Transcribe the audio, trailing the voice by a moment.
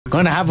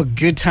Gonna have a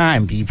good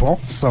time, people.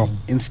 So,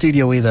 in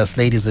studio with us,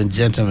 ladies and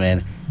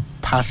gentlemen,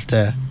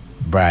 Pastor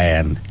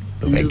Brian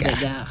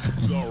Lubega.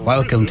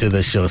 Welcome to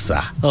the show,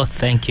 sir. Oh,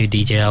 thank you,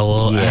 DJ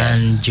Awo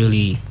and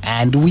Julie.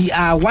 And we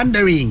are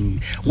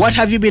wondering, what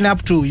have you been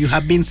up to? You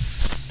have been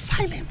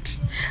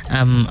silent.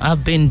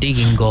 I've been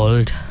digging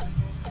gold.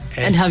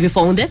 And have you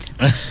found it?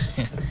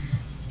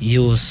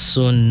 You'll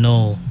soon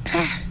know.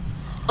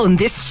 On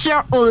this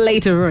show or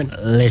later on?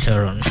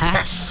 Later on.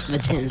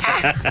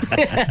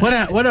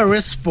 What a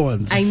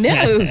response. I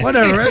know. What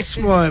a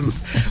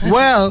response.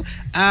 Well,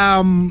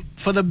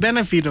 for the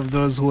benefit of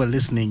those who are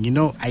listening,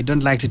 I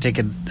don't like to take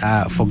it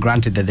for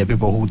granted that there are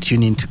people who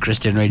tune into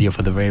Christian radio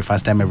for the very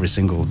first time every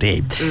single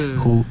day.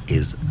 Who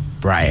is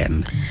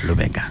Brian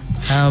Lubega?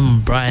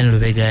 Brian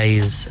Lubega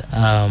is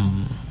a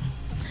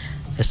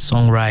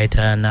songwriter,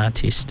 an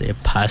artist, a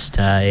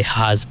pastor, a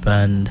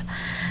husband,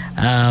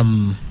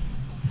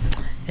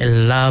 a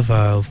lover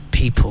of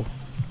people.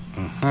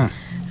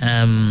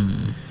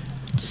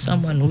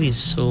 Someone who is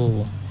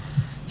so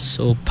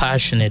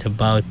passionate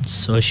about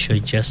social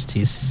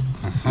justice.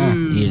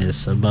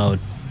 Yes, about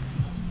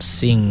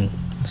seeing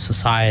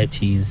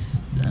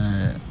societies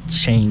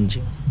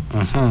changing.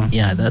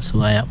 Yeah, that's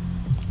who I am.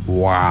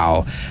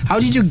 Wow. How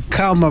did you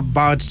come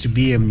about to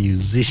be a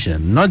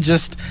musician? Not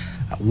just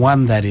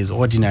one that is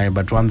ordinary,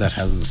 but one that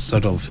has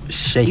sort of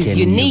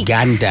shaken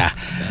Uganda.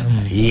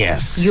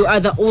 Yes. You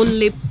are the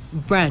only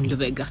Brian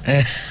Lubega.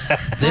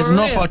 There's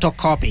no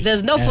photocopy.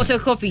 There's no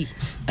photocopy.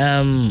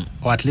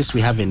 Or at least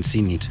we haven't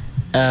seen it.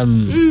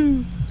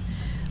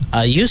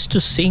 I used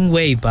to sing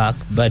way back,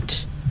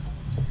 but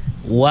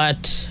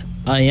what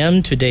I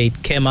am today,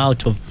 it came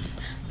out of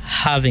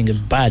having a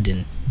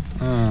burden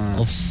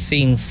of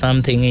seeing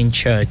something in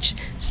church.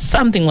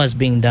 Something was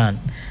being done,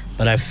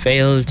 but I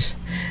felt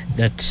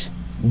that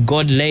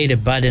God laid a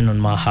burden on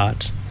my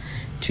heart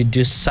to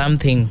do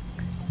something,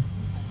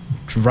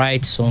 to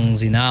write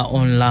songs in our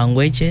own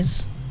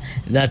languages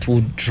that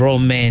would draw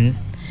men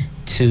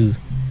to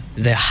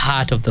the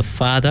heart of the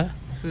Father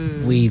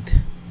with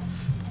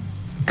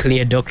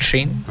clear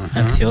doctrine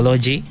and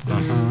theology,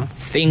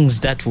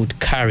 things that would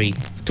carry,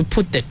 to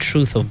put the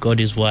truth of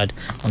God's word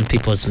on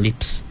people's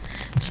lips.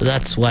 So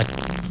that's what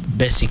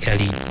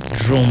basically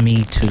drew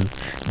me to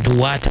do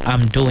what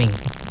I'm doing.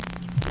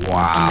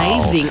 Wow.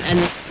 Amazing. And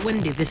when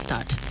did this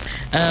start?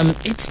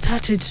 It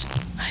started,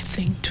 I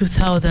think,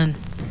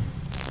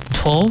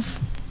 2012.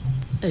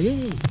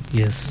 Hey.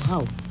 Yes.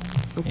 Wow.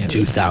 Okay.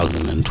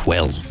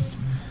 2012.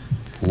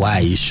 Why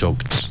are you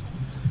shocked?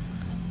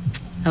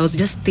 I was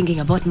just thinking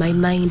about my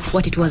mind,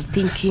 what it was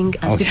thinking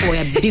as people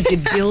were busy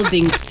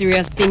building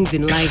serious things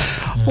in life.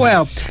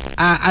 Well,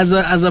 as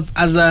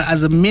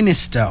a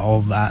minister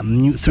of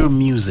through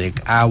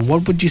music,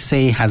 what would you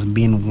say has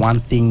been one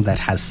thing that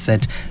has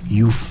set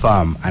you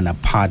firm and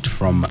apart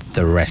from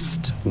the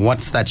rest?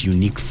 What's that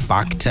unique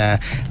factor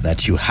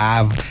that you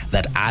have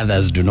that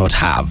others do not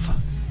have?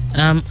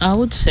 I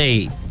would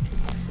say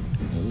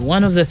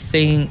one of the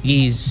things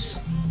is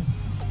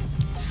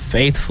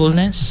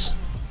faithfulness.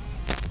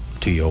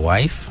 To your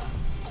wife?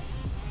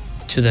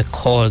 To the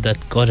call that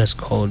God has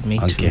called me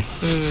to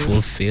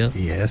fulfill.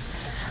 Yes.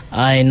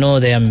 I know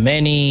there are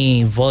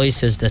many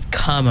voices that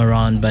come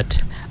around,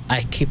 but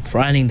I keep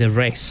running the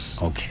race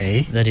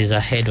that is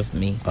ahead of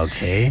me.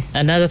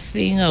 Another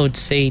thing I would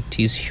say it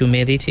is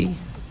humility,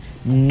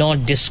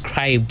 not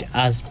described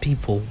as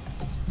people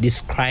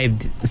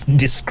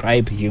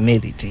describe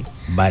humility.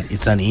 But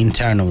it's an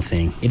internal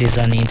thing. It is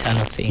an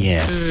internal thing.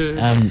 Yes.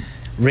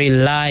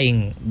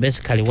 Relying,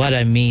 basically what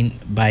I mean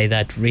by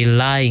that,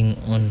 relying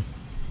on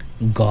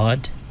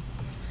God,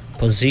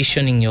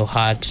 positioning your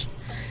heart,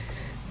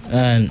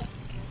 and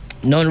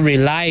not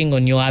relying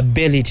on your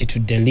ability to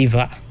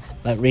deliver,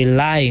 but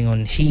relying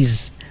on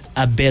His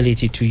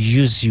ability to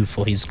use you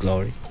for His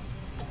glory.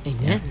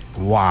 Amen.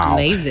 Wow.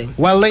 Amazing.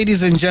 Well,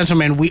 ladies and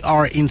gentlemen, we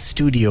are in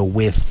studio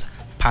with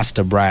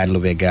Pastor Brian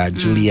Lubega.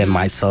 Julie and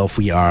myself,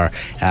 we are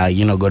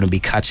going to be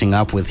catching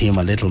up with him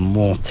a little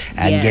more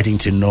and getting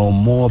to know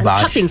more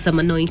about tapping some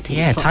anointing.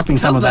 Yeah, tapping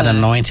some of that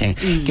anointing,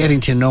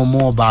 getting to know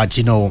more about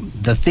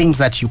the things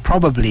that you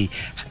probably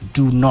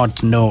do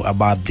not know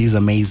about this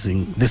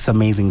amazing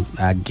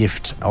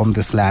gift on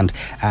this land,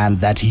 and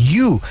that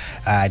you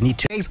need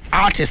to. Today's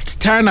artist,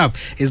 TurnUp,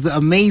 is the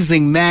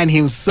amazing man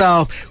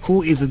himself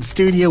who is in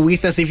studio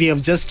with us. If you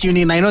have just tuned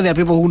in, I know there are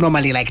people who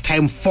normally like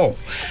time 4.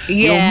 Yeah,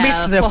 you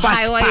missed the first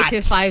Highway part.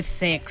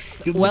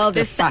 256. Well,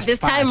 this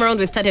time around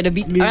we started a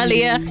bit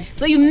earlier,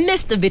 so you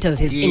missed a bit of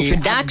his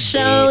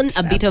introduction,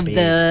 a bit of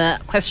the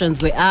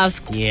questions we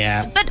asked.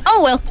 Yeah. But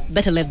oh well,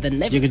 better late than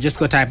never. You could just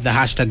go type the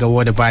hashtag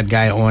Award a Bad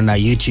Guy on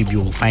YouTube.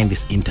 You will find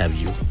this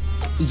interview.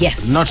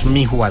 Yes. Not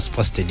me who has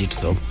posted it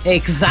though.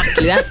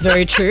 Exactly. That's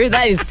very true.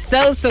 That is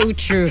so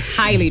true.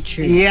 Highly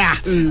true. Yeah.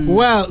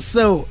 Well,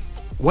 so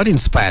what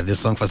inspired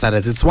this song for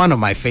Saturdays? It's one of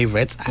my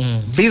favorites.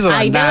 Vizo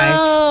and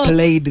I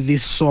played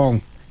this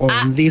song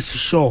on this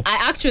show. I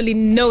actually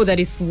know that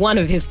it's one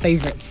of his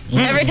favorites.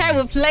 Every time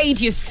we play it,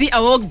 you see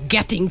all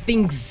getting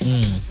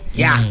things.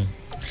 Yeah.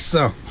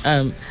 So,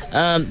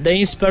 the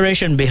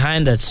inspiration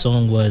behind that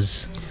song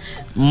was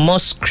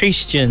most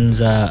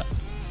Christians are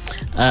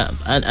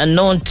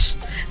not,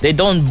 they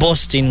don't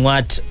boast in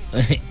what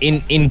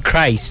in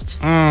Christ.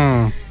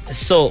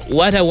 So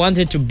what I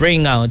wanted to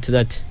bring out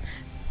that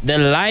the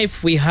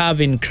life we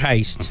have in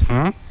Christ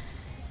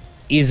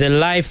is a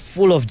life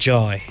full of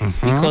joy,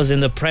 because in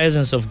the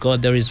presence of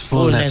God there is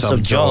fullness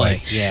of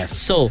joy. Yes.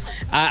 So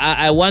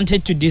I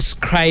wanted to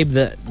describe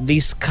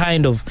this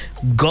kind of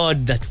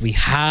God that we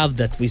have,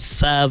 that we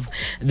serve,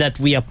 that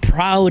we are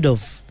proud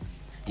of.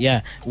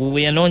 Yeah,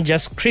 we are not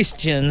just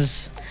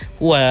Christians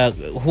who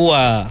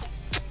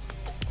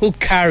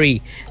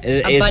carry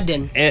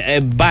a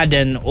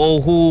burden,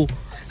 or who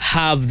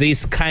have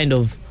this kind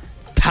of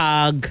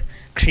tag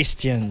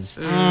Christians,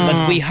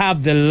 but we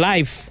have the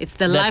life. It's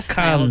the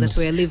lifestyle that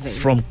we're living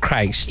from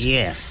Christ.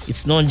 Yes,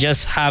 it's not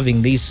just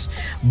having this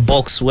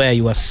box where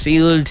you are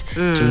sealed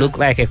to look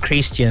like a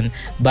Christian,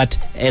 but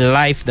a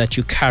life that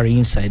you carry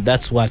inside.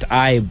 That's what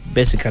I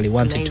basically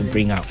wanted to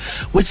bring out.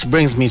 Which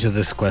brings me to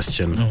this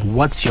question: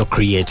 what's your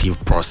creative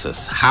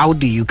process? How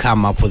do you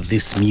come up with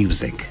this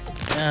music?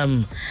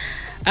 There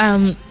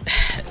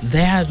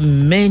are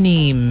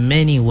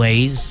many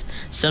ways.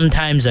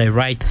 Sometimes I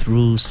write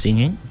through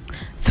singing,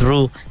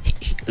 through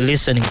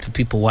listening to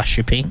people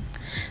worshiping.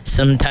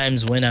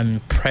 Sometimes when I'm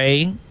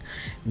praying,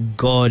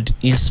 God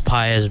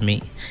inspires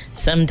me.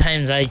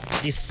 Sometimes I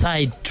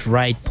decide to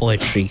write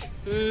poetry.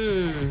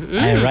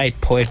 I write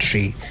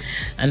poetry.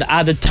 And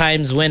other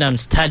times when I'm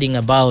studying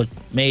about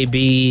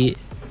maybe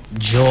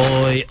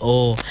joy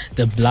or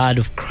the blood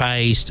of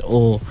Christ,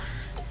 or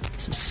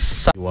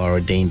you are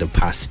ordained a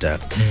pastor.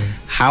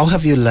 How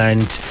have you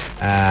learned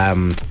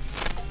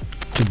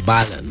to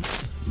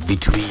balance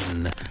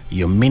between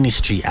your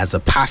ministry as a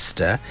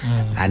pastor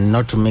and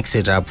not to mix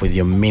it up with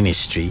your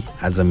ministry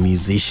as a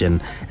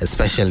musician,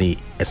 especially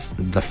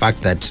the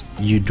fact that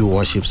you do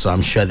worship, so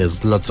I'm sure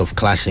there's lots of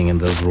clashing in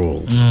those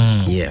roles.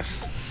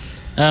 Yes.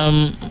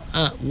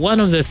 One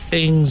of the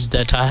things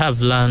that I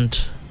have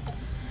learned,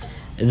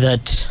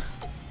 that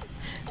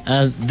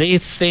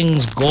these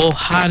things go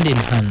hand in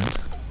hand.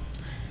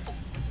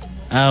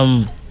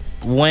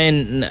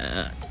 When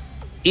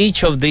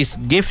each of these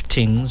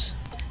giftings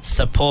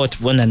support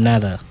one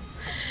another.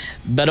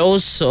 But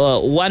also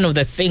one of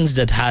the things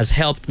that has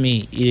helped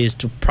me is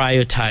to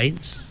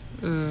prioritize.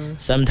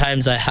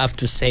 Sometimes I have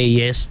to say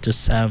yes to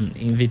some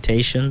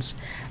invitations.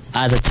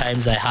 Other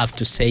times I have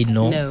to say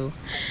no.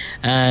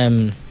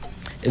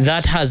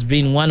 That has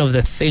been one of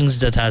the things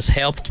that has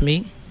helped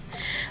me.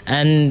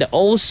 And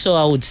also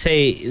I would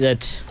say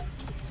that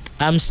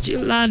I'm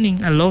still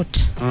learning a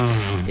lot.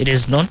 It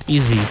is not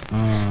easy.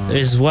 There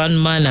is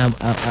one man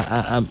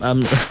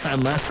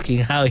I'm asking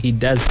how he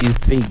does his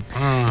thing.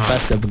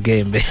 Pastor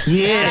Bugembe.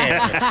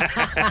 Yeah.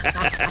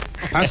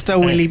 Pastor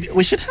Willie.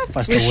 We should have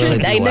Pastor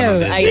Willie. I know.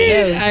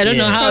 I don't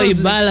know how he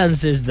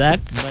balances that,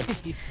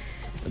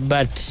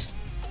 but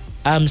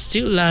I'm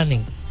still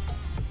learning.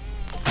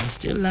 I'm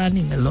still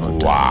learning a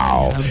lot.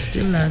 Wow. I'm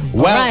still learning.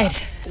 Well, all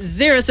right.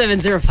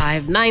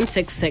 0705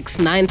 966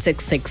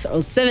 966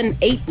 or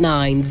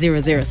 789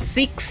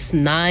 006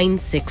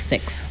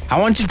 966. I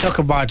want to talk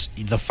about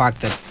the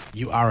fact that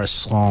you are a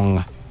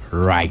song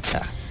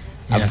writer.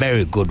 A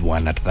very good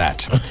one at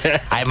that.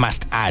 I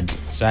must add,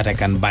 so that I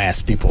can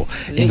bias people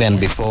even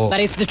before. But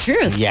it's the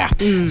truth. Yeah.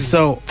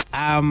 So,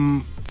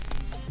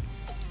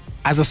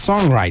 as a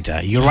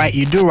songwriter,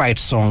 you do write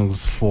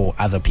songs for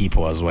other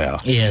people as well.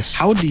 Yes.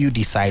 How do you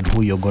decide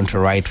who you're going to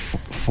write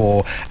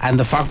for? And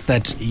the fact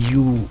that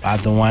you are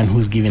the one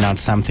who's giving out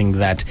something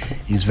that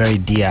is very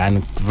dear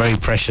and very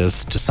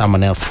precious to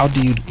someone else. How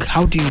do you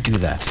do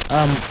that?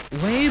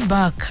 Way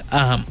back,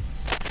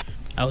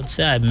 I would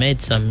say I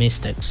made some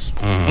mistakes.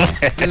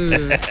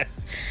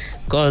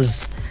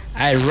 Because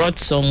I wrote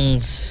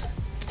songs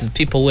to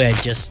people who were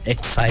just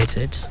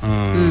excited,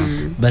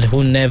 but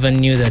who never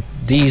knew that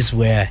these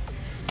were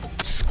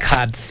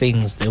scarred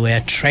things. They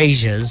were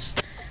treasures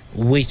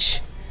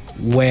which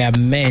were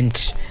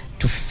meant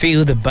to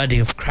fill the body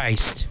of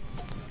Christ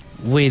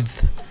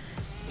with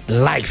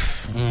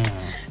life.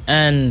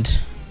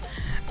 And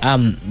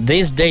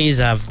these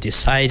days I've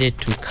decided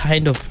to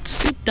kind of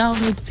sit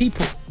down with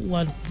people who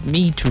want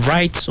me to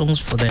write songs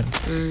for them,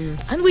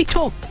 and we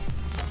talk.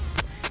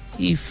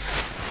 If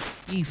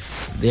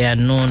they are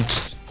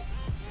not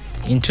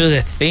into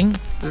the thing,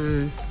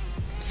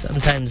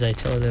 sometimes I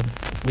tell them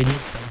we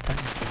need some time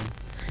to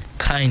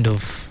kind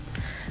of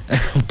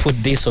put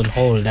this on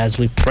hold as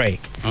we pray,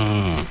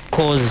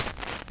 because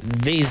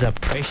these are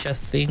precious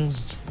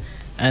things,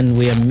 and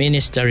we are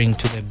ministering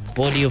to the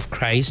body of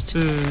Christ,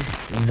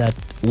 that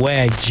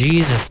where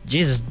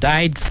Jesus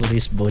died for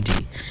this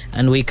body,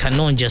 and we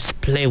cannot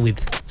just play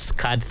with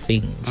scarred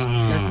things.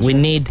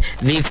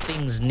 These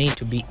things need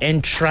to be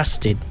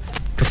entrusted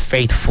to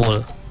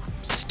faithful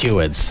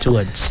stewards.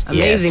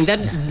 Amazing. Yes.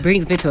 That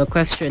brings me to a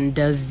question.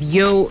 Do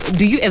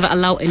you ever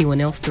allow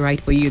anyone else to write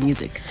for you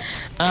music?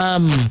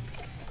 I've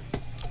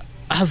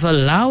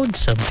allowed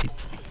some people.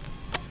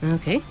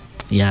 Okay.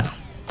 Yeah.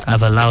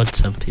 I've allowed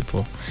some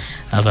people.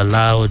 I've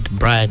allowed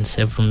Brian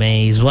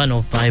Sevume. He's one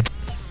of my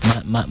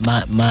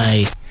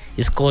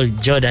it's called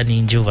Jordan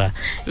Injuva.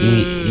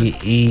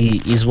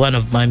 He is one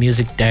of my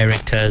music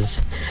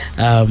directors.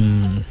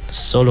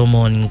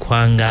 Solomon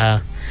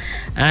Nkwanga,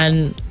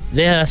 and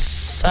there are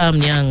some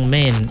young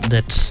men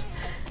that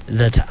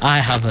I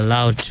have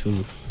allowed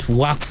to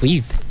work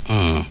with.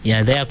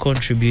 Yeah, their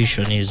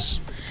contribution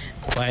is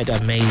quite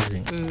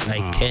amazing.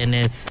 Like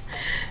Kenneth,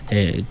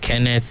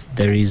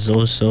 there is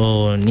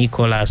also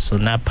Nicholas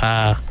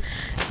Onapa.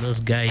 Those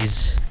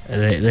guys,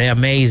 they're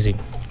amazing.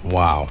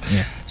 Wow.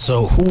 Yeah.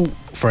 So who,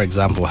 for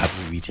example, have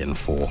you written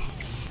for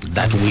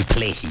that we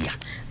play here?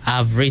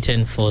 I've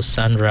written for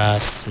Sandra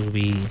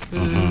Subi.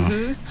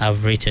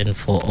 I've written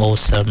for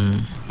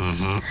Awesome.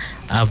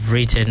 I've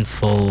written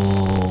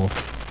for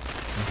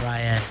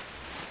Brian.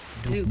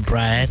 Duke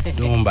Brian.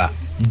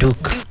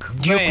 Duke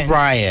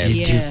Brian.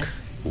 Yeah. Duke.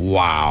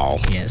 Wow.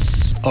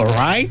 Yes. All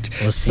right.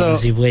 So,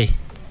 hey.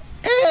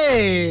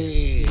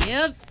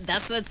 Yep,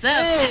 that's what's up.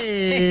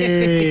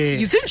 Hey.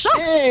 You seem shocked.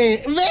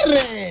 Hey,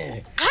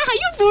 very. Are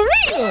you for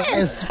real?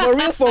 Yes, for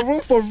real.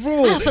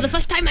 For the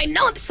first time, I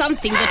know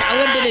something that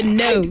I wanted to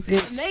know.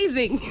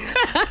 Amazing.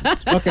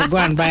 Okay, go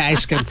and buy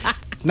ice cream.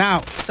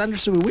 Now, Sandra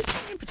Subi, which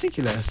song in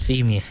particular?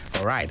 See me.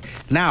 All right.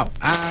 Now,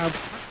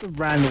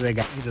 Brian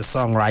Lubega is a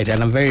songwriter,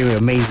 and a very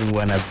amazing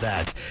one at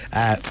that.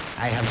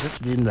 I have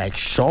just been like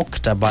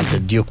shocked about the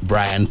Duke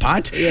Brian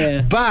part.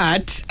 Yeah.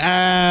 But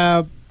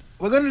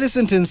we're going to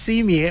listen to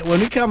Nsimi. When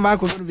we come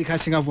back, we're going to be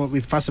catching up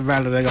with Pastor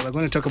Brian Lubega. We're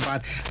going to talk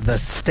about the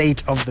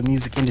state of the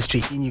music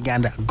industry in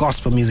Uganda,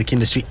 gospel music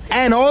industry,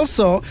 and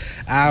also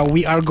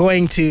we are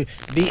going to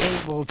be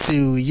able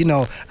to,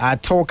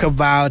 talk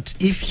about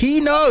if he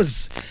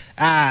knows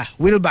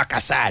Wilber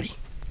Kasali.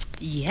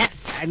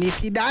 Yes. And if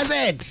he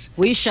doesn't,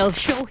 we shall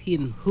show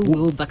him who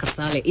Wilber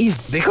Kasali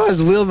is. Because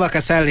Wilber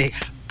Kasali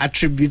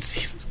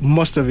attributes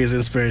most of his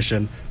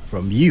inspiration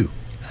from you.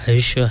 Are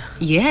you sure?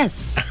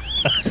 Yes.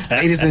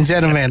 Ladies and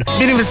gentlemen,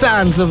 beautiful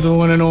sounds of the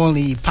one and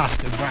only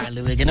Pastor Brian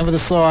Lubega. And the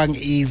song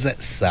is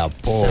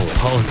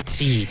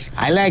Support.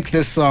 I like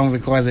this song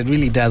because it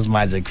really does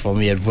magic for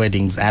me at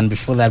weddings. And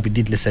before that, we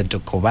did listen to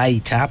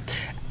Kobaita.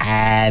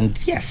 And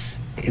yes,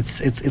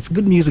 it's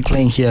good music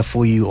playing here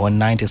for you on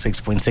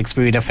 96.6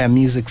 Spirit FM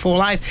Music for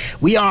Life.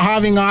 We are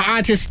having our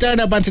artist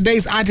TurnUp, and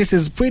today's artist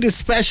is pretty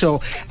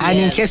special. And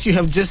in case you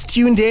have just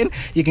tuned in,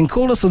 you can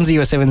call us on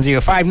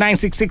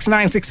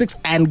 0705-966-966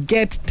 and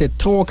get to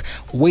talk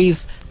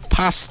with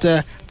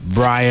Pastor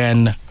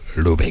Brian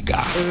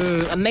Lubega.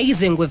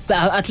 Amazing. We've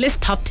at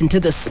least tapped into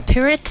the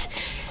spirit.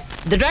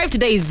 The drive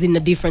today is in a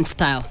different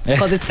style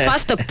because it's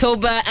 1st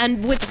October,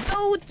 and we would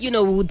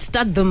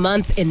start the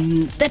month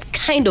in that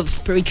kind of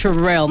spiritual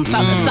realm,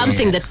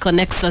 something that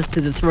connects us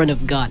to the throne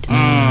of God.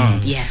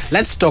 Yes.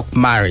 Let's talk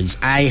marriage.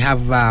 I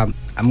have, I'm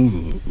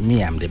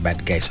the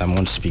bad guy, so I'm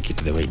going to speak it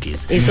the way it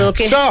is. It's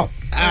okay. So,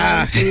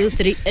 1, 2,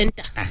 3,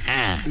 enter.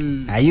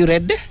 Are you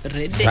ready?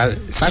 Ready.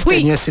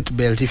 Fasten your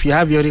seatbelt. If you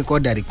have your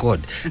recorder,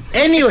 record.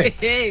 Anyway,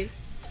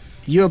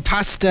 you're a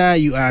pastor,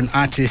 you are an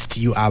artist,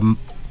 you are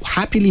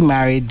happily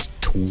married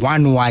to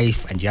one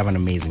wife, and you have an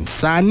amazing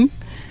son.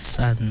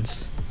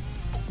 Sons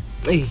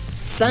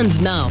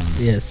now.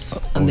 Yes.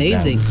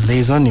 Amazing.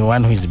 There's only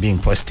one who is being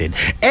posted.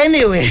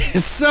 Anyway,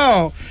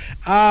 so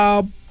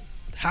how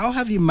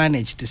have you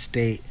managed to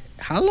stay?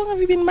 How long have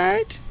you been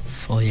married?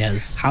 4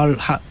 years. How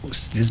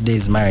these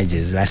days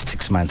marriages last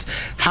 6 months.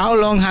 How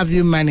long have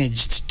you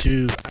managed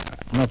to,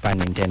 no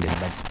pun intended,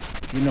 but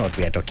you know what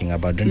we are talking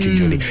about, don't you,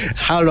 Julie?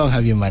 How long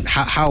have you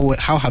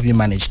how have you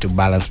managed to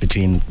balance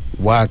between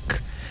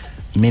work,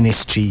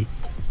 ministry,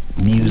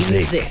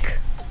 music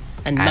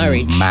and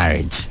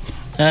marriage?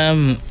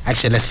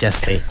 Actually, let's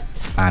just say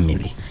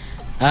family.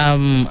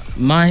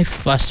 My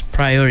first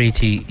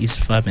priority is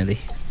family.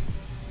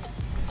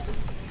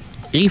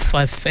 If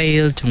I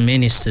fail to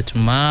minister to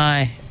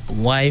my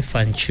wife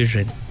and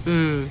children,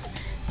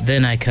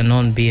 then I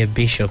cannot be a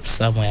bishop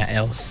somewhere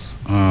else.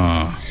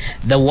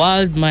 The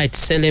world might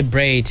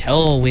celebrate,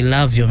 oh, we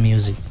love your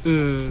music,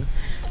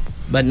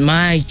 but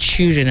my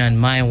children and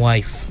my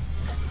wife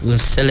will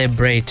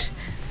celebrate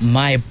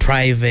my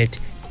private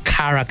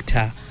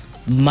character,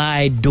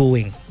 my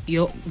doing.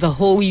 The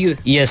whole you.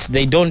 Yes,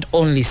 they don't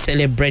only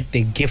celebrate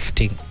the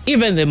gifting.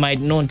 Even they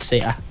might not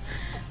say,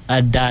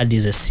 our dad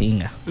is a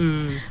singer,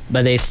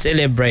 but they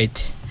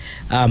celebrate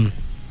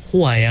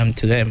who I am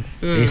to them.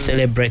 They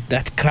celebrate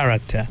that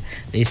character.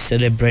 They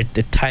celebrate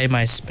the time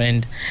I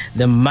spend,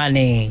 the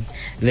money,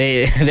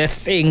 the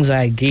things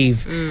I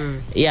give.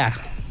 Yeah.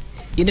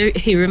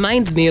 He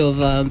reminds me of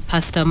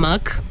Pastor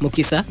Mark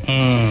Mukisa,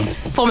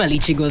 formerly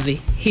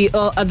Chigozi. He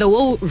at the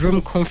World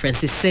Room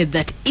Conference, he said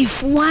that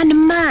if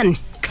one man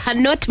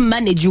cannot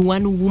manage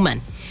one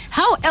woman,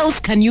 how else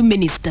can you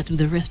minister to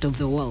the rest of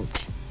the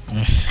world?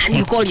 And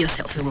you call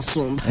yourself a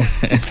Muslim.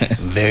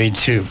 Very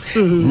true.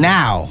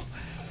 Now,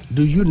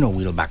 do you know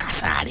Wilber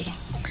Kasali?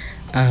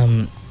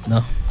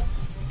 No.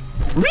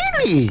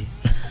 Really?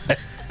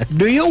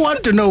 Do you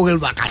want to know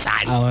Wilbur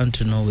Kasale? I want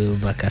to know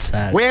Wilbur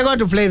Kasale. We're going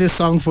to play this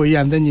song for you,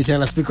 and then you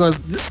tell us, because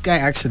this guy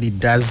actually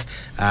does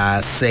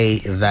say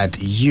that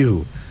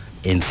you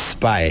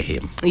inspire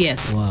him.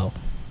 Yes. Wow.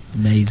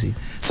 Amazing.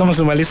 Someone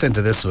listen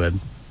to this one.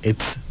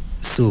 It's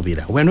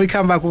Subida. When we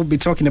come back, we'll be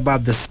talking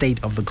about the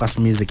state of the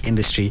gospel music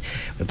industry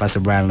with Pastor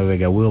Brian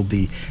Lubega. We'll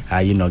be,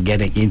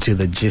 getting into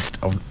the gist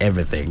of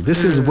everything.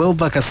 This is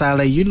Wilbur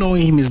Kasale. You know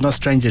him, he's no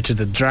stranger to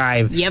the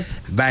drive. Yep.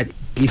 But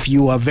if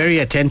you were very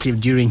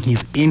attentive during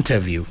his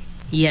interview,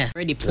 Yes.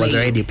 was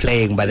already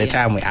playing by the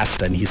time we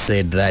asked, and he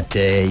said that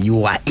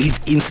you are his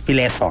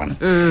inspiration.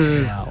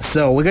 Wow.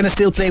 So we're going to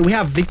still play. We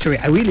have Victory.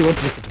 I really want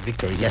to listen to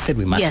Victory. He said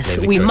we must play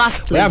Victory. We must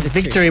play We have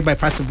Victory. Victory by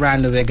Pastor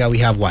Brian Lubega. We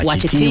have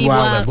Wachitiwa, we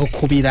have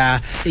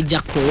Kubida,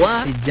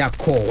 Sijakoa.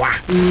 Sijakoa.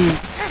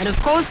 And of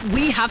course,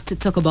 we have to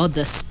talk about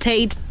the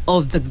state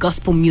of the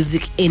gospel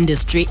music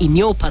industry in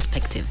your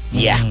perspective.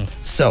 Yeah.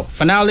 So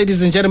for now,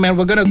 ladies and gentlemen,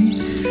 we're going to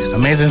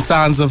amazing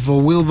sounds of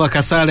Wilbur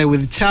Kasale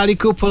with Charlie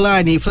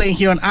Kupulani playing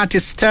here on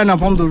Artist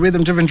TurnUp on the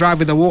Rhythm Driven Drive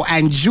with the War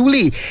and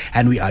Julie.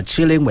 And we are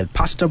chilling with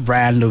Pastor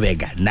Brian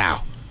Lubega.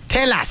 Now,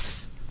 tell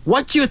us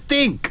what you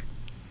think.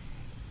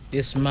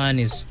 This man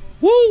is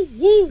woo,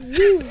 woo,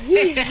 woo,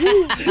 woo,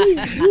 woo, woo,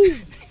 woo.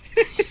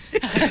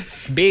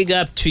 Big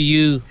up to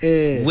you,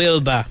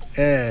 Wilbur.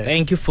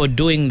 Thank you for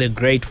doing the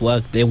great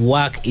work. The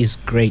work is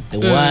great. The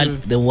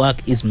work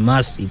is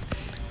massive.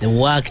 The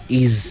work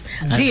is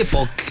Deep.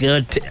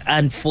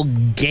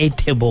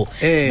 unforgettable.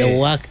 The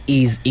work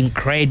is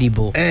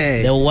incredible.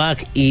 The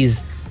work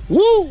is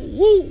woo,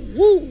 woo,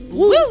 woo,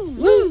 woo,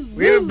 woo.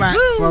 We're back.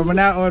 From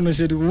now on, we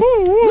should woo,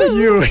 woo,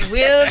 you.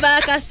 Wilbur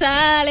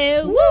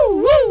Kasale. Woo,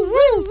 woo,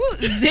 woo, woo.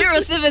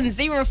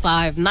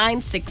 0705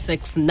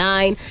 966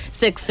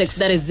 966.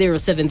 That is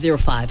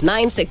 0705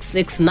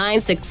 966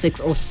 966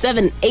 or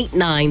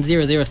 789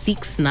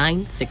 006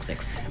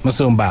 966.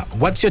 Musumba,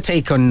 what's your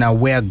take on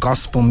where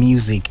gospel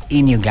music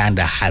in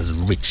Uganda has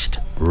reached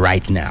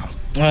right now?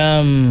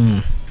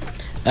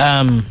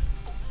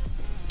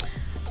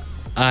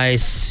 I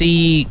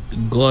see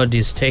God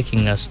is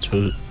taking us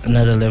to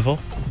another level.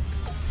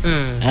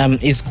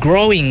 It's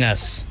growing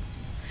us,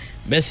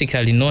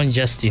 basically not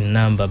just in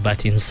number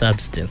but in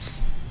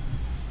substance.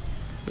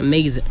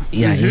 Amazing.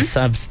 Yeah, in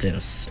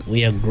substance.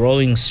 We are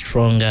growing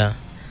stronger.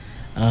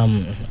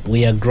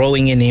 We are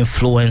growing in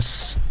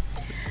influence.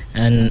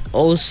 And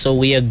also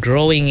we are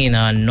growing in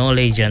our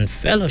knowledge and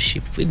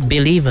fellowship with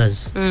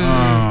believers.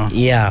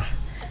 Yeah.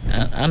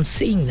 I'm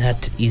seeing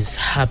that is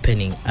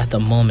happening at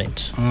the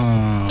moment.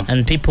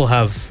 And people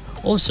have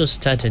also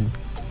started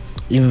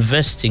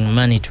investing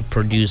money to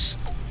produce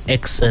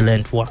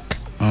excellent work.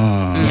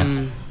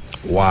 Yeah.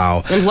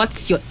 Wow. And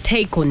what's your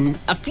take on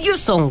a few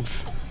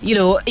songs,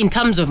 in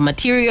terms of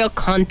material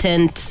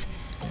content?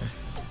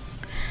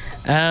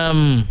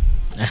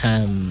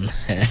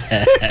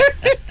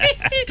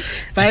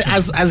 But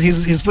as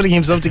he's putting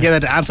himself together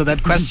to answer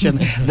that question,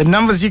 the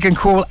numbers you can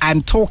call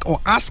and talk or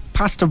ask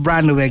Pastor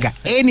Brian Lubega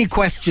any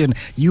question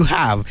you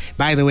have.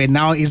 By the way,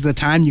 now is the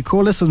time. You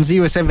call us on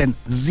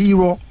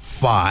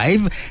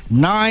 0705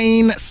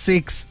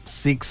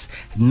 966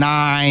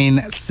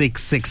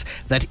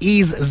 966. That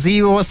is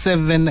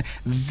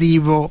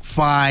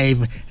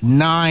 0705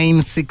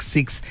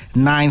 966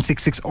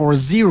 966 or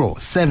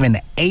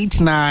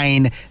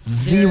 0789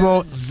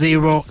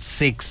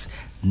 006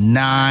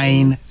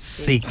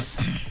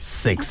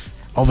 966.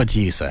 Over to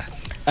you, sir.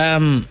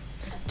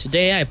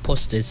 Today I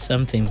posted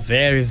something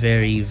very,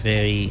 very,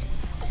 very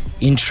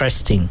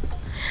interesting.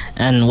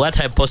 And what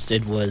I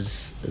posted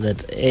was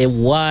that a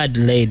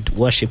word-led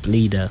worship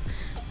leader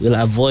will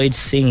avoid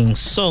singing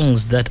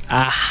songs that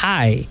are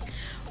high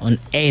on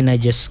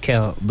energy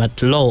scale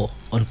but low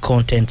on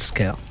content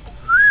scale.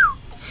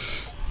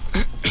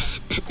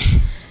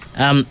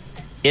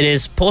 It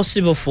is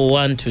possible for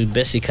one to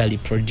basically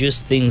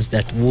produce things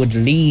that would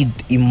lead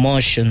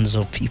emotions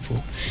of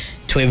people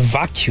to a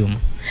vacuum,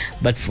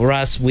 but for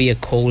us, we are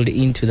called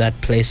into that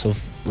place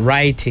of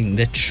writing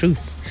the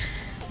truth.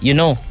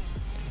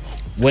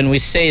 When we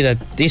say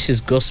that this is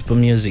gospel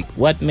music,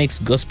 what makes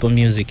gospel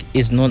music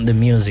is not the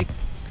music,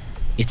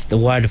 it's the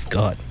word of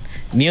God.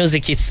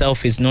 Music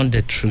itself is not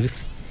the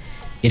truth,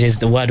 it is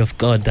the word of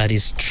God that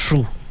is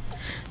true.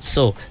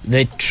 So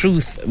the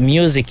truth,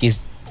 music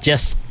is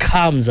just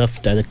comes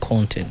after the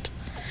content.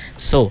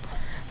 So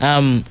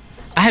I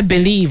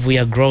believe we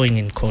are growing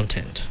in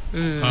content.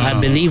 I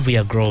believe we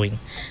are growing.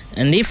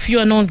 And if you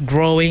are not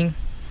growing,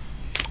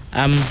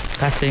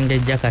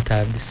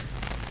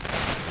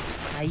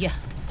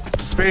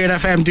 Spirit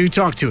FM, do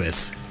talk to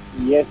us.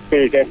 Yes,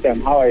 Spirit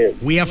FM. How are you?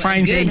 We are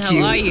fine, Good. thank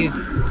you. How are you?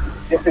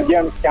 This is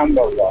James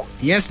Chambogo.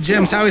 Yes,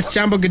 James, how is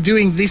Chambogo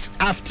doing this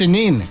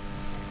afternoon?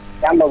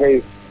 Chambogo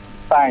is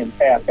fine,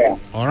 fair.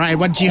 All right,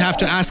 what do you have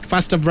to ask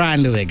Pastor Brian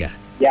Lubega?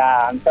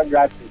 Yeah, I'm so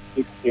glad to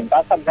speak to him.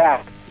 Pastor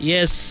Brian,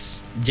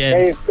 yes, praise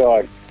James.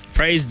 God.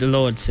 Praise the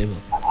Lord, Sibyl.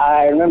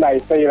 I remember I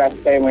saw you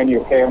last time when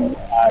you came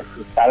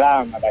to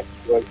Salam, that it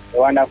was a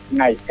wonderful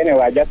night. Anyway,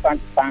 I just want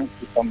to thank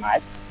you so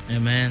much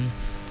Amen.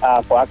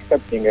 for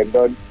accepting a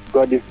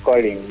God is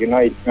calling. You know,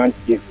 it's not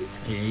easy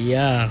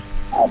Yeah.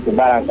 to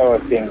balance all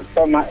things.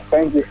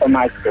 Thank you so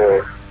much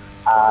for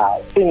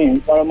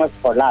singing almost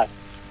for us.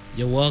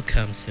 You're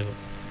welcome, sir.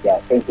 Yeah,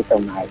 thank you so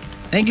much.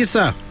 Thank you,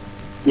 sir.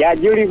 Yeah,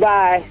 Julie,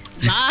 bye.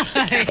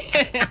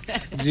 Bye.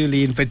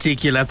 Julie in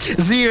particular.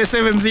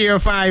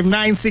 0705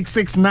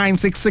 966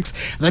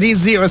 966. That is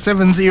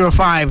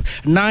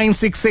 0705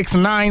 966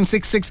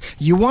 966.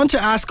 You want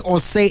to ask or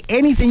say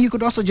anything, you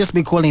could also just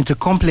be calling to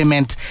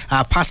compliment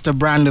Pastor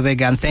Brian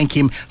Lubega and thank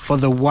him for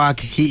the work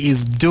he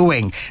is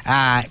doing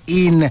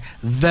in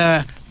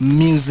the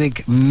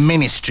music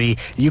ministry.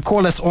 You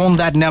call us on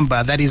that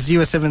number, that is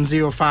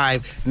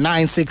 0705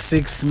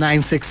 966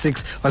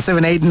 966 or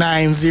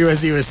 789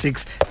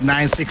 006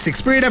 966.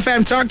 Spirit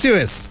FM, talk to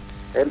us.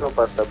 Hello,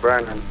 Pastor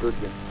Brian and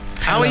Tuti.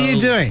 How are you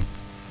doing?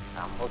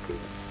 I'm okay.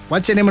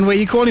 What's your name and where are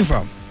you calling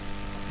from?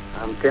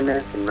 I'm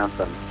Kenneth in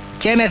Nathan.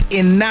 Kenneth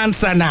in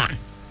Nansana.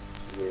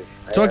 Yes.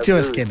 Talk to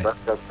us, agree with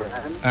Kenneth. Pastor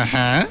Brian,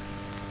 Uh-huh.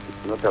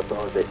 it's not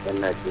about the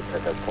energy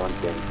that are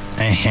content.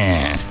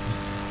 Uh-huh.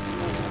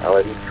 Our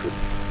issue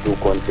do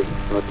content,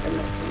 not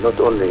energy. Not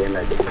only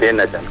energy, okay,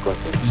 energy and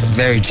content.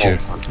 Very true.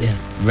 More content. Yeah.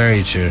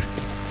 Very true.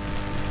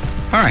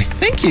 All right,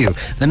 thank you.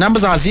 The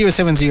numbers are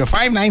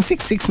 0705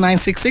 966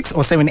 966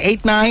 or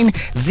 789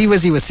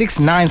 006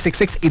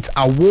 966. It's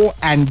Awo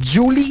and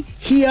Julie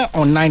here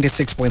on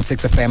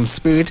 96.6 FM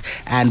Spirit,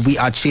 and we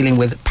are chilling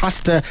with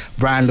Pastor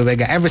Brian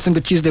Lubega. Every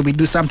single Tuesday we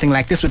do something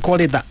like this. We call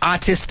it the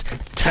Artist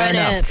Turn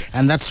Up,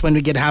 and that's when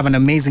we get to have an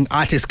amazing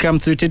artist come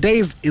through.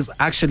 Today's is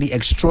actually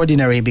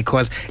extraordinary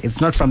because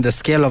it's not from the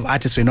scale of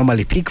artists we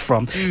normally pick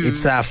from.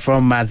 It's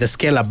from the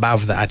scale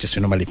above the artists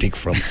we normally pick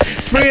from.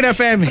 Spirit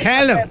FM,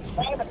 hello.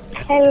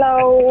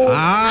 Hello.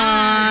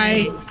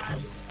 Hi.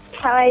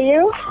 How are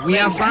you? We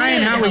are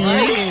fine. How are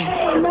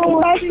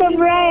you? Pastor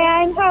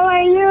Brian, how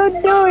are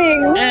you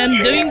doing?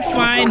 I'm doing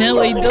fine. How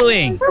are you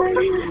doing?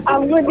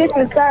 I'm good. This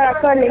is Sarah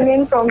calling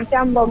in from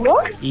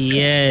Chambogo.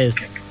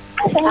 Yes.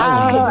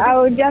 I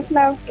would just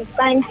love to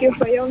thank you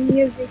for your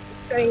music.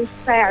 It's so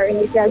inspiring.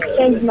 It has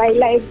changed my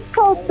life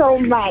so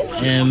much.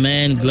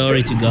 Amen.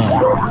 Glory to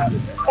God.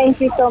 Thank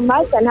you so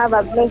much and have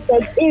a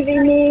blessed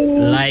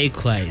evening.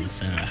 Likewise,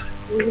 Sarah.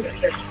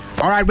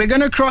 All right, we're going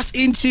to cross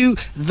into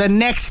the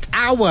next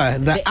hour,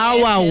 the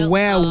hour ASL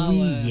where hour.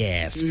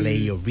 we, play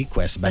your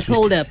request. But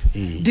hold up.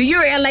 Do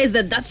you realize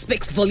that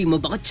speaks volume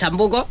about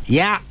Chambogo?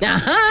 Yeah,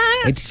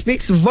 Uh-huh. it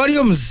speaks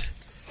volumes.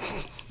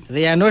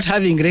 They are not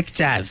having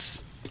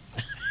lectures.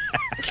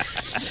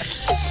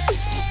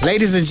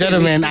 Ladies and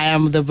gentlemen, I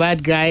am the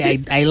bad guy.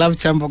 I love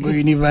Chambogo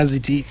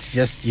University. It's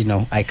just,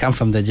 I come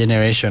from the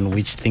generation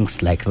which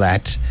thinks like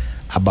that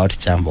about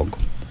Chambogo.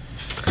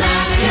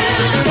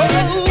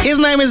 His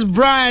name is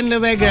Brian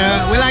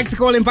Lubega. We like to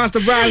call him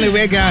Pastor Brian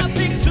Lubega.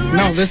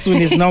 No, this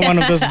one is not one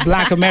of those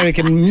black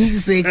American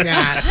music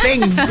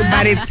things,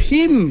 but it's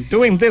him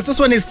doing this. This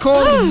one is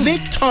called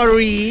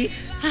Victory.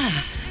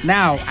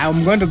 Now,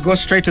 I'm going to go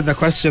straight to the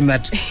question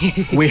that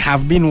we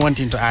have been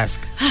wanting to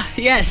ask.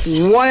 Yes.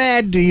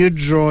 Where do you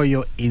draw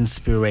your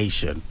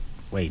inspiration?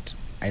 Wait,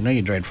 I know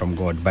you draw it from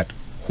God, but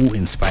who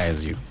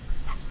inspires you?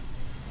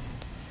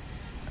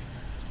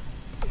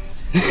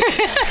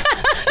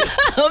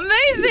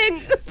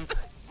 Amazing.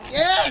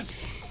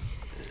 Yes.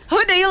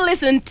 Who do you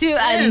listen to?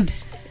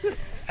 Yes.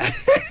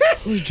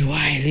 Who do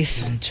I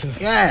listen to?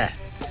 Yeah.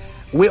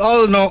 We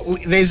all know,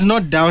 there's no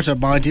doubt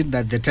about it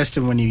that the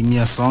testimony in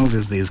your songs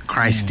is there's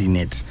Christ in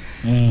it.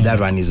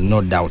 That one is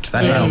no doubt.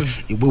 That one,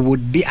 we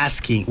would be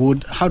asking,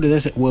 how do they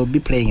say, we'll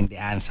be playing in the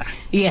answer.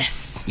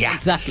 Yes. Yeah.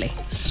 Exactly.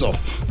 So,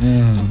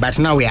 but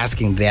now we're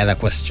asking the other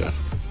question.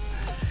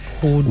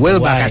 Who Will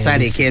do I Bakasade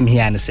listen- came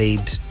here and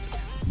said,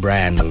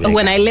 Brian Lubega.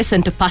 When I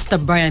listen to Pastor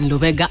Brian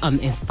Lubega, I'm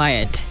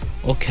inspired.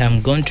 Okay,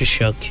 I'm going to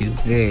shock you.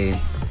 Yeah.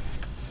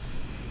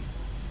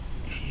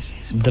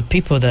 The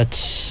people that,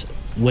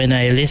 when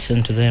I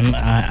listen to them,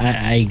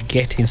 I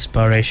get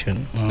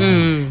inspiration.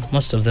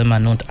 Most of them are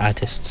not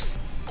artists.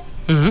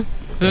 They're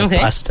Okay.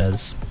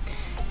 pastors.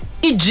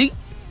 E.g.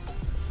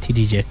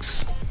 TD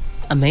Jakes.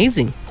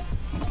 Amazing.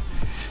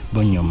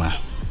 Bonyoma.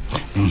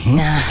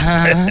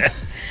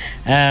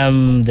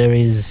 Uh-huh. There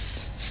is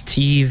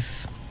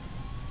Steve.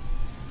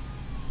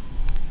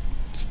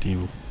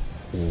 Steve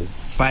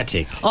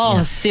Fatik.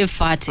 Oh, Steve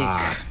Fatik.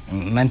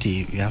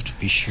 Nanti, you have to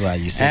be sure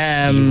you say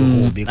Um, Steve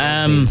who,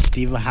 because there's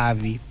Steve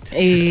Harvey.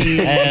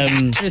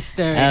 True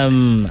story.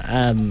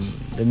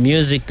 The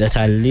music that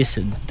I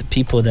listen, the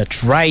people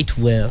that write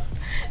well,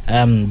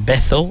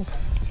 Bethel.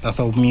 That's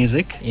all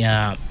music.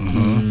 Yeah.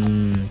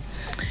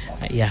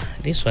 Yeah,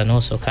 this one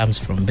also comes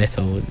from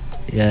Bethel.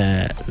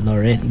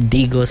 Lauren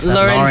Digo.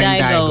 Lauren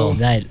Daigo.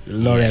 Right,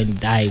 Lauren Yes.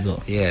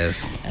 Daigo.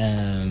 Yes.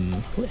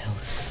 Who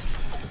else?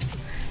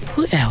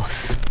 Who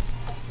else?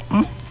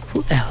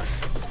 Who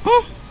else?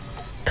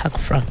 Kirk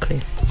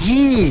Franklin.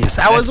 Yes,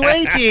 I was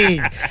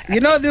waiting.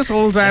 This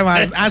whole time I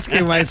was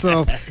asking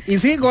myself,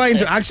 is he going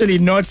to actually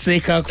not say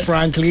Kirk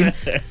Franklin?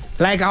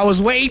 Like I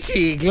was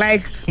waiting.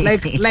 Like Where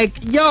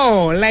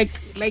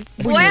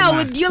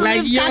would you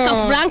leave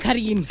Kaka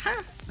Franklin?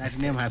 That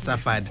name has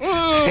suffered.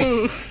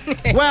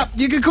 Well,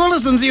 you can call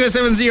us on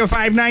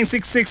 0705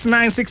 966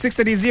 966.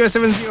 That is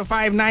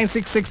 0705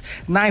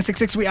 966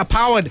 966. We are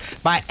powered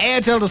by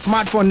Airtel, the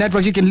smartphone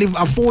network. You can live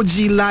a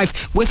 4G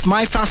life with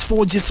my fast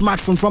 4G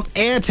smartphone from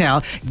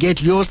Airtel.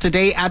 Get yours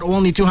today at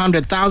only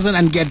 200,000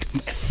 and get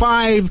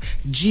 5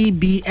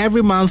 GB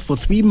every month for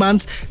 3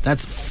 months.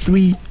 That's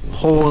 3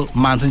 whole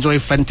months. Enjoy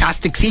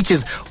fantastic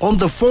features on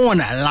the phone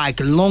like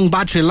long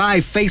battery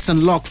life, face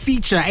unlock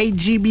feature, 8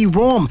 GB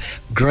ROM,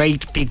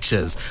 great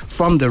pictures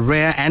from the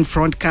rear and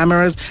front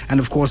cameras, and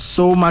of course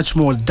so much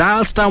more.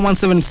 Dial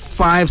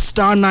 *175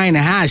 *9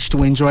 hash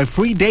to enjoy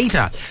free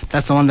data.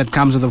 That's the one that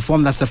comes with the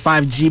phone. That's the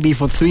 5 GB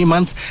for 3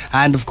 months.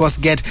 And of course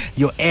get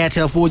your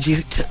Airtel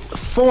 4G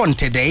phone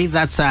today.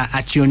 That's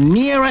at your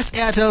nearest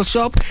Airtel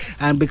shop.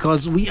 And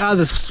because we are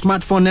the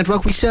smartphone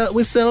network, we sell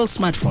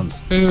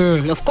smartphones.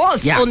 Of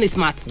course, Yeah. only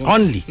smartphones.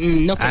 Only.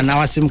 No And pesa.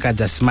 our SIM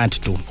cards are smart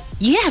too.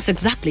 Yes,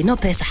 exactly. No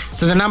pesa.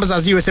 So the numbers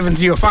are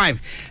 0705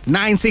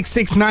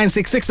 966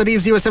 966. That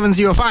is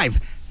 0705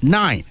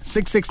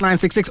 966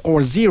 966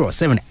 or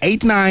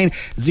 0789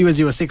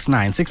 006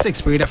 966.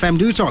 Spirit FM,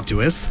 do talk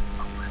to us.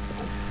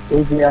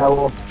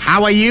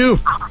 How are you?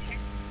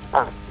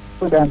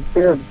 Good and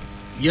saved.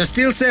 You're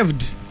still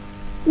saved.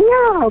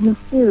 Yeah, I'm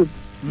still.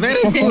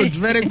 Very good,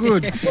 very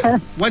good.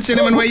 What's your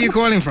name and where are you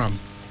calling from?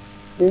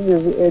 This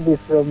is Eddie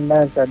from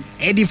Nathan.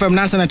 Eddie from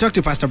Nasan. I talk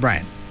to Pastor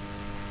Brian.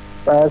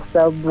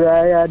 Pastor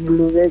Brian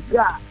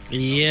Lubega,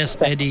 Yes,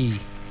 Eddie.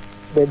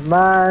 the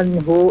man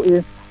who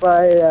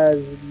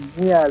inspires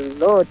me a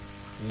lot.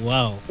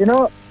 Wow. You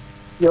know,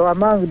 you're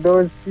among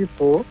those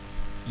people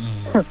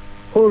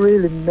who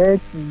really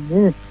make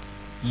me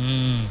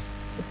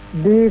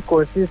be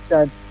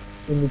consistent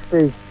in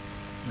faith.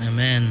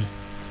 Amen.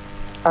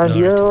 And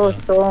Lord your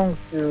God. songs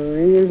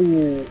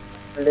really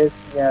bless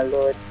me a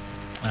lot.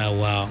 Oh,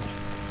 wow.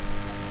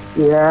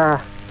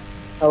 Yeah,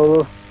 I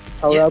will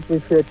Yeah.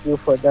 appreciate you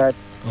for that.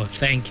 Oh,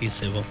 thank you,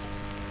 Sibo.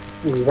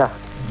 Yeah.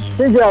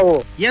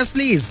 Sijawo, Yes,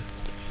 please.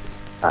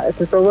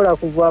 tusobola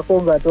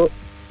kuvaako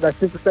nga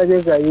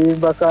sikusabye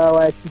kayimba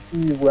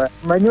kawakitiibwa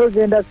manyi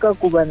ogenda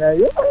kukakuba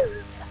naye.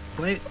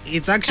 Well,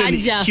 it's actually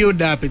Kaja.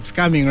 queued up. It's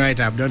coming right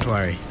up. Don't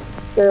worry.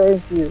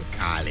 Thank you.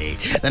 Kale.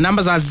 The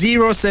numbers are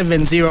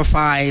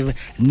 0705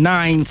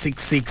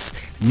 966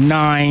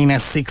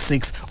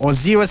 966 or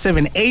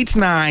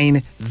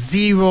 0789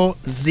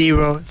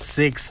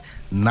 006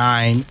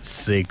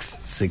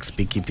 966.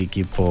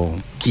 Piki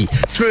Ponky.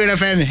 Spirit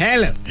FM,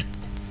 hello.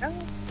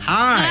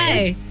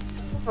 Hi.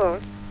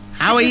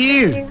 How are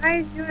you?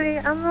 Hi, Julie.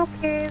 I'm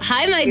okay.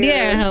 Hi, my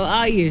dear. How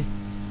are you?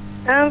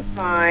 I'm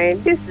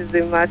fine. This is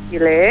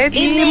Immaculate.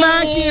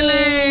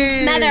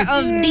 Immaculate. Mother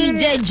of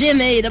DJ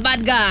Jimmy, the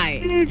bad guy.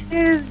 It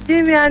is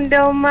Jimmy and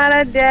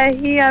Delmara. They're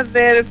here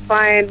very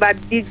fine. But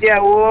DJ,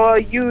 oh,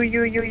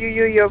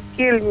 you've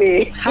killed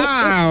me.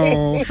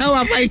 How? How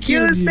have I You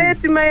killed you?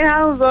 set my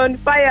house on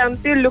fire. I'm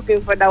still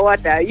looking for the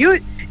water. You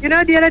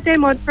know, the other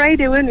time on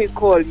Friday when we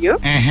called you, you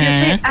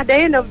said at the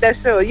end of the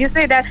show, you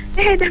said that,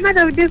 hey, the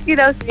mother of this kid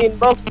has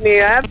inboxed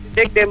me. I have to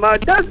take them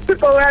out. Those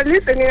people were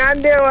listening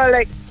and they were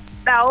like,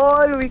 the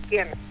whole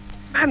weekend.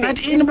 Mommy, But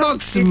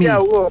inbox me.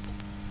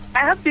 I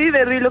have to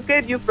even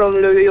relocate you from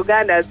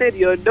Uganda. I said,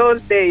 you don't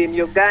stay in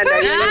Uganda.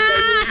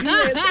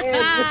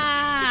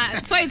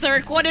 So it's a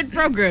recorded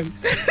program.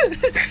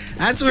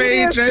 That's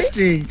very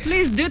interesting.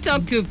 Please do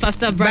talk to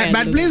Pastor Brian.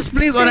 But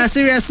please, on a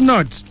serious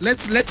note,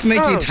 let's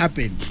make it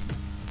happen.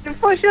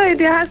 For sure, it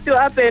has to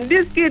happen.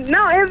 This kid,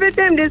 now every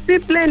time they see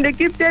plane, they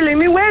keep telling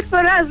me, wait for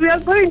us, we are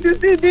going to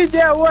see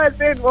DJ Award. I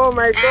said, oh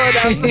my God,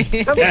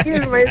 I'm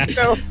killing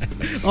myself.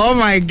 Oh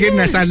my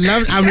goodness,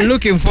 I'm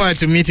looking forward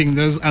to meeting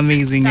those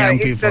amazing young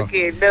It's people.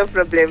 okay, no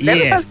problem. Let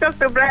me Yes. just talk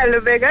to Brian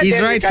Lubega. He's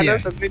then we right can here.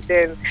 also greet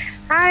them.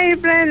 Hi,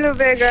 Brian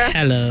Lubega.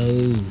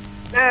 Hello.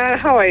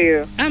 How are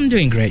you? I'm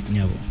doing great,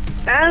 Nyabo.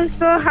 I'm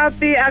so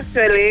happy,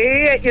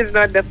 actually. It's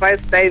not the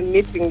first time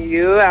meeting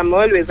you. I'm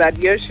always at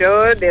your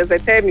show. There's a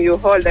time you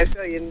hold a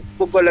show in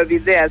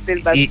Bugolobizea,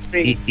 Silver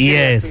Spring.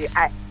 Yes.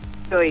 I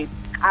saw it.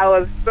 I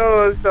was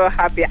so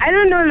happy. I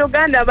don't know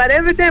Luganda, but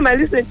every time I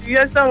listen to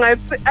your song, I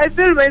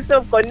feel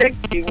myself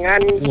connecting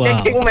and Wow.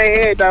 shaking my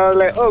head. I was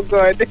like, oh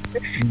God, this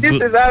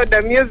is how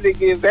the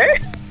music is, eh?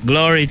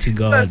 Glory to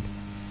God.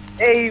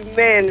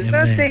 Amen. So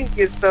Amen. thank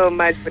you so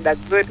much for the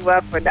good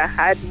work, for the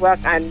hard work,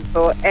 and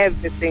for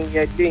everything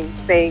you're doing.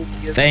 Thank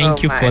you Thank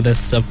so you much. for the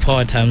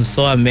support. I'm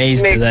so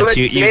amazed May that God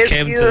you bless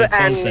came you to the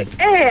and, concert.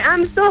 hey,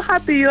 I'm so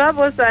happy you have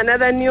also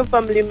another new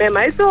family member.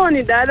 I saw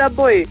only the other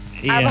boy.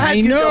 Yeah. I've heard I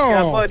you talking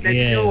know. about the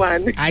new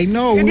one. I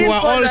know, You we didn't were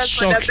call all us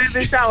for shocked. the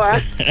baby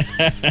shower.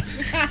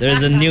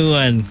 There's a new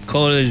one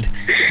called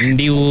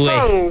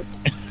Ndiwe.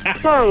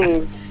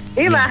 Songs.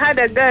 If I had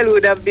a girl,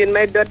 would have been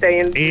my daughter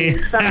in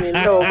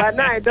son-in-law. But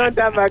now I don't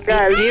have a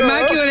girl. So,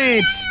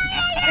 Immaculate,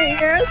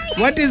 yes,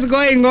 what is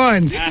going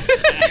on?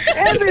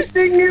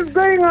 everything is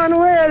going on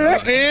well.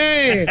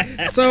 Hey,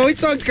 so which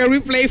song can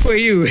we play for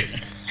you?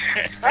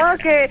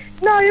 Okay.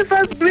 Now you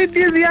first greet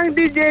this young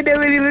DJ. They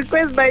will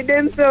request by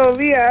them. So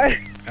we are.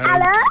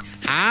 Hello?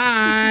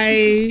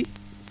 Hi.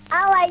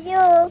 How are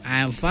you?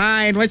 I'm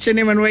fine. What's your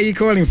name and where are you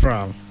calling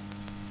from?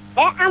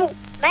 My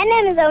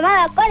name is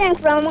Omara, calling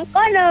from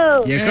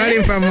Mukono. You're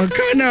calling from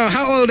Mukono.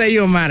 How old are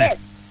you, Omara? Yes.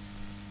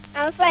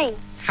 I'm fine.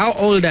 How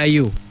old are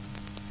you?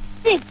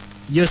 6.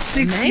 You're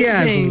 6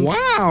 Amazing. years.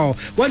 Wow.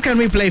 What can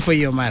we play for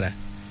you, Omara?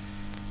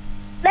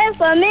 Play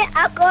for me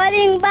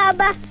according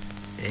Baba.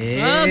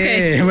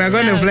 Hey, we're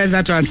going to play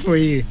that one for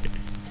you.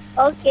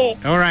 Okay.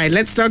 All right,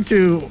 let's talk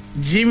to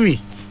Jimmy.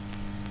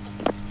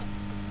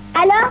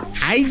 Hello?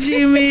 Hi,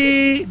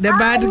 Jimmy, the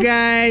bad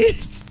guy.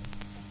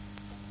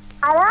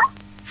 Hello?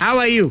 How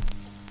are you?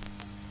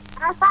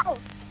 I'm fine.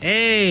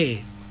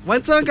 Hey,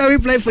 what song can we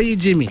play for you,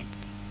 Jimmy?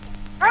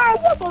 I'm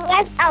taking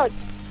us out.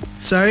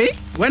 Sorry?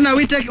 When am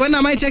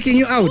I taking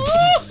you out?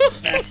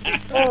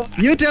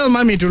 You tell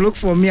mommy to look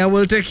for me, I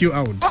will take you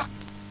out.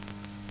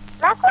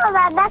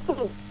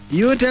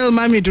 You tell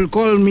mommy to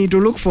call me to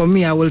look for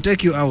me, I will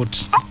take you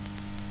out.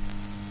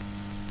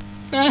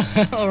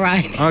 All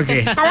right.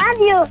 Okay. I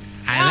love you.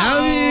 I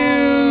love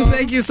you.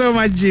 Thank you so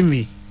much,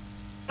 Jimmy.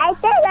 I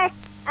tell that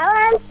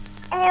I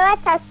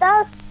want a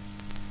song.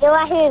 You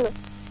are him.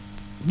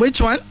 Which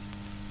one?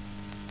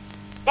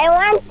 I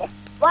want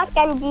what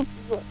can be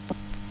you.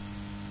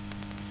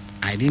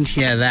 I didn't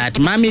hear that.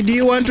 Mommy, do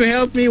you want to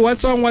help me? What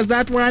song was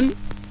that one?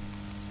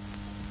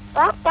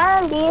 What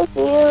can be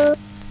you?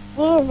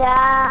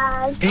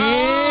 Jesus.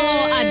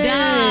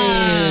 Ada.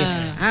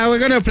 We're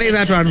going to play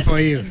that one for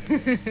you.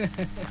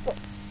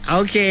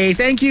 Okay,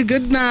 thank you.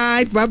 Good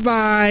night.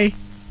 Bye-bye.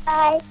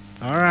 Bye.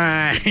 All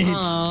right.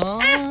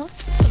 Aww.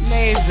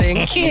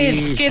 Amazing.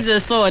 Kids are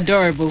so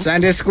adorable.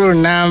 Sunday school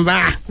number.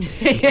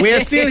 We are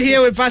still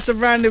here with Pastor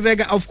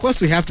Lubega. Of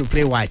course, we have to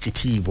play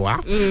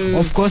Wachitibwa.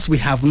 Of course, we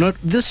have not.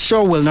 This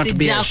show will not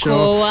be a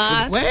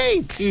show.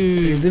 Wait.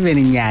 It's even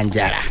in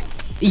Nyanjara.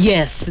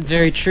 Yes,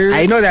 very true.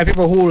 I know there are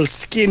people who will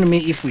skin me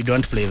if we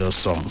don't play those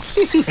songs.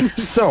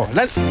 So,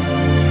 let's...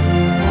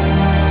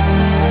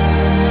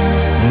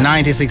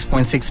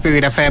 96.6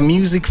 Spirit FM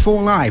Music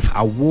for Life.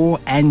 Awar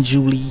and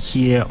Julie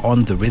here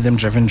on the Rhythm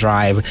Driven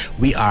Drive.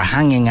 We are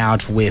hanging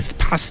out with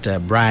Pastor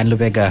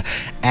Lubega,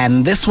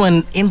 and this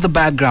one in the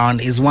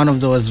background is one of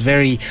those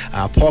very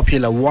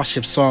popular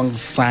worship songs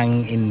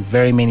sung in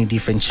very many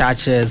different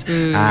churches.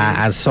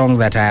 A song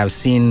that I have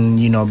seen,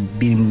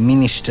 being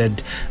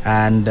ministered,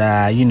 and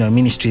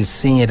ministries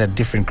sing it at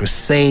different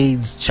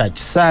crusades, church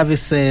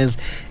services.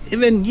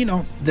 Even,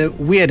 the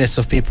weirdest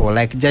of people,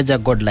 like Jaja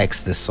God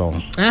likes this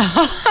song.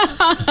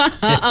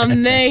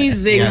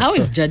 Amazing. Yeah, How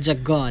is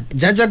Jaja God?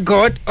 Jaja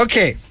God.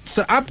 Okay,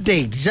 so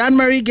update.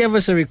 Jean-Marie gave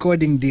us a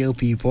recording deal,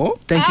 people.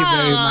 Thank you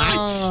very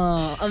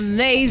much.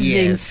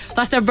 Amazing. Yes.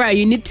 Pastor Brian,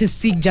 you need to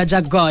seek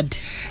Jaja God.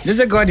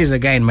 Jaja God is a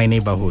guy in my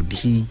neighborhood.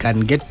 He can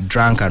get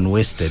drunk and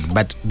wasted.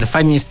 But the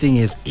funniest thing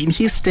is, in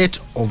his state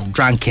of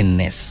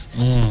drunkenness,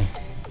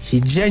 he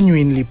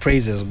genuinely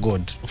praises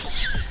God.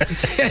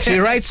 He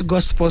writes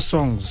gospel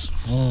songs.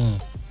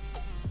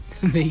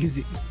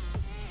 Amazing.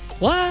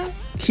 What?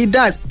 He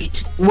does.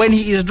 When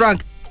he is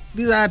drunk,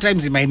 these are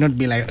times he might not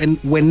be like, and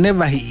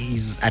whenever he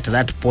is at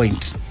that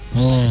point,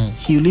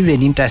 he'll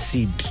even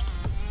intercede.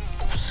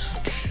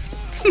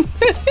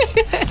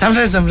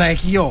 Sometimes I'm like,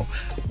 yo,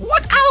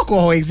 what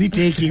alcohol is he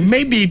taking?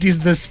 Maybe it is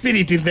the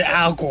spirit in the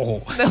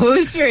alcohol. The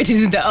Holy Spirit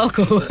is in the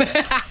alcohol.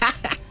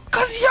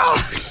 Cause yo.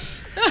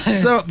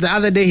 So the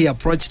other day he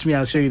approached me,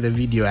 I'll show you the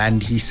video,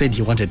 and he said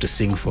he wanted to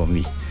sing for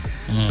me.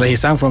 So he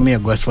sang for me a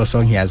gospel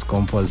song he has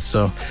composed.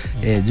 So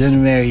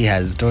John Mary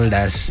has told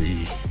us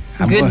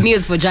good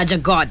news for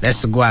Jaja God.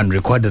 Let's go and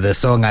record the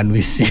song and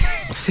we sing.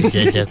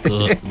 Jaja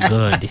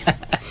God.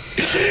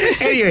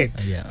 Anyway,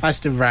 Yeah.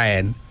 Pastor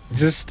Brian,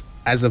 just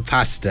as a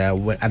pastor,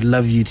 I'd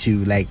love you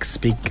to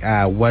speak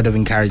a word of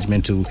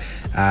encouragement to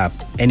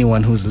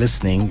anyone who's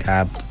listening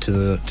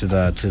to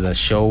the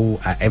show,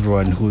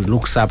 everyone who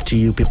looks up to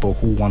you, people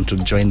who want to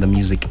join the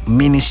music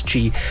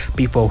ministry,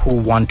 people who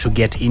want to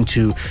get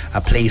into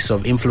a place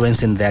of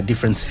influence in their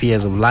different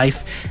spheres of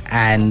life,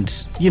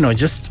 and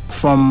just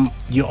from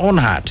your own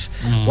heart,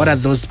 what are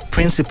those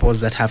principles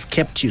that have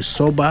kept you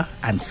sober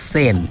and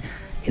sane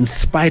in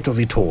spite of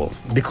it all?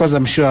 Because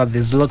I'm sure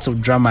there's lots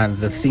of drama and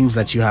the things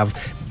that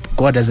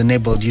God has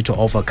enabled you to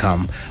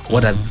overcome.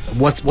 What are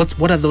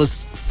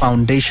those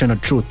foundational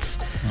truths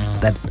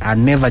that are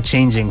never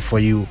changing for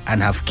you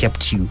and have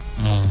kept you?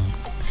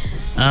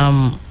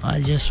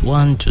 I just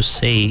want to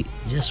say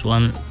just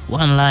one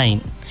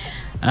line.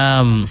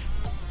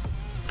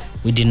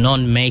 We did not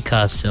make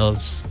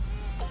ourselves.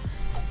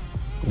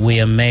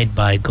 We are made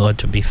by God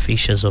to be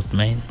fishers of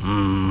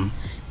men.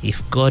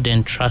 If God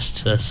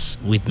entrusts us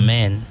with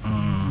men,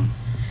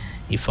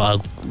 if our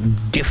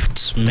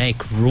gifts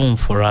make room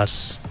for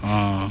us,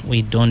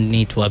 we don't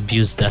need to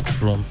abuse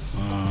that room.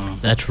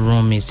 That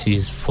room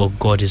is for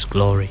God's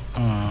glory.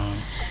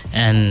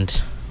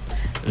 And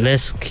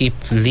let's keep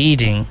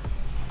leading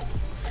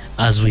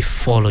as we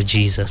follow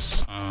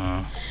Jesus.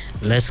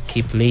 Let's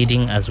keep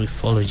leading as we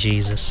follow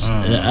Jesus.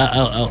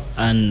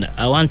 And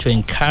I want to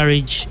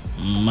encourage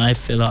my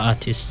fellow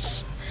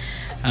artists,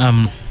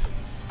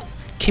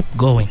 keep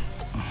going.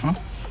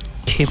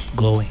 Keep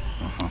going.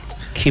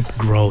 keep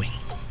growing.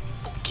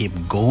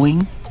 Keep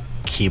going,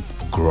 keep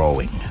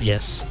growing.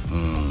 Yes.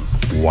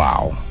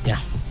 Wow.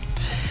 Yeah.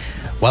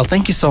 Well,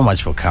 thank you so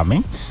much for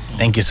coming.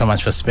 Thank you so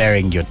much for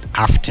sparing your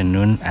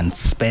afternoon and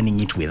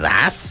spending it with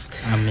us.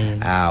 I mean,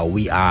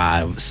 we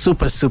are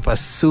super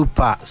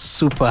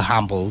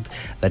humbled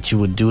that you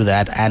would do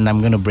that. And I'm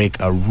going to break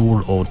a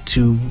rule or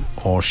two,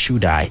 or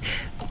should I?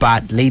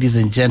 But ladies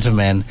and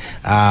gentlemen,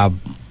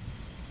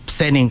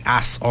 sending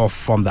us off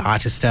from the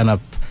artist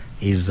TurnUp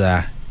is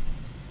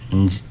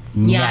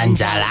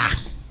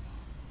Nyanjala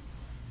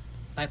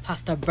by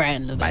Pastor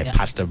Brian Lubega. By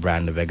Pastor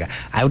Brian Lubega.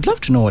 I would love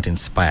to know what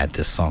inspired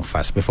this song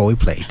first before we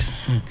play it.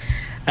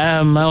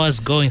 I was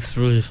going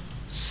through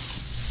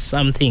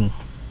something,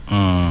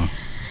 and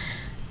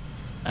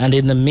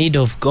in the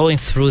middle of going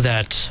through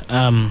that,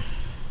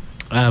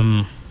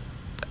 I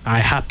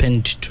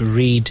happened to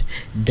read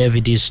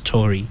David's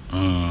story.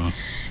 A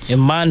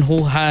man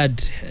who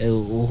had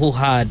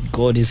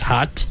God's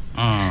heart,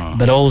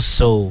 but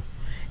also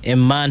a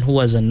man who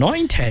was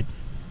anointed.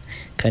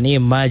 Can you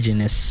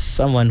imagine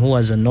someone who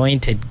was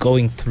anointed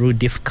going through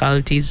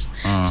difficulties,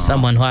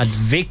 someone who had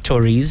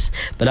victories,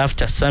 but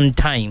after some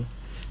time,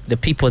 the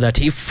people that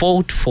he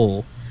fought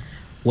for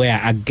were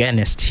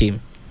against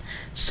him.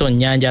 So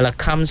Nyanjala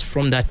comes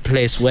from that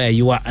place where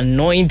you are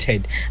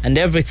anointed and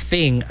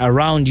everything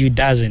around you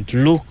doesn't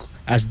look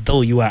as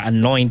though you are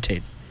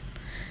anointed.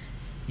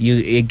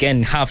 You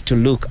again have to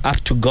look up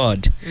to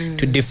God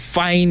to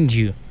define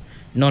you,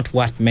 not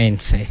what men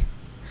say.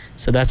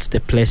 So that's the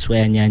place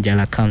where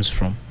Nyanjala comes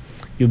from.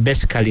 You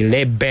basically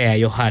lay bare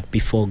your heart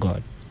before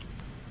God.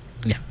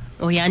 Yeah.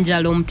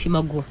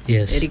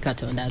 Yes.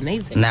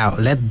 Amazing. Now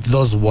let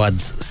those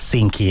words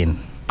sink in.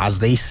 As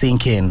they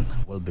sink in,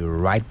 we'll be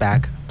right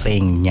back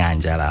playing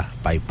Nyanjala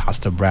by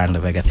Pastor Brian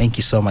Lubega. Thank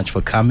you so much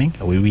for coming.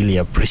 We really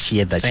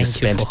appreciate that you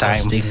spent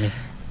time. Me.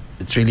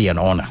 It's really an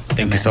honor.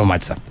 Thank you so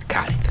much, sir.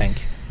 Kali. Thank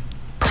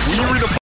you.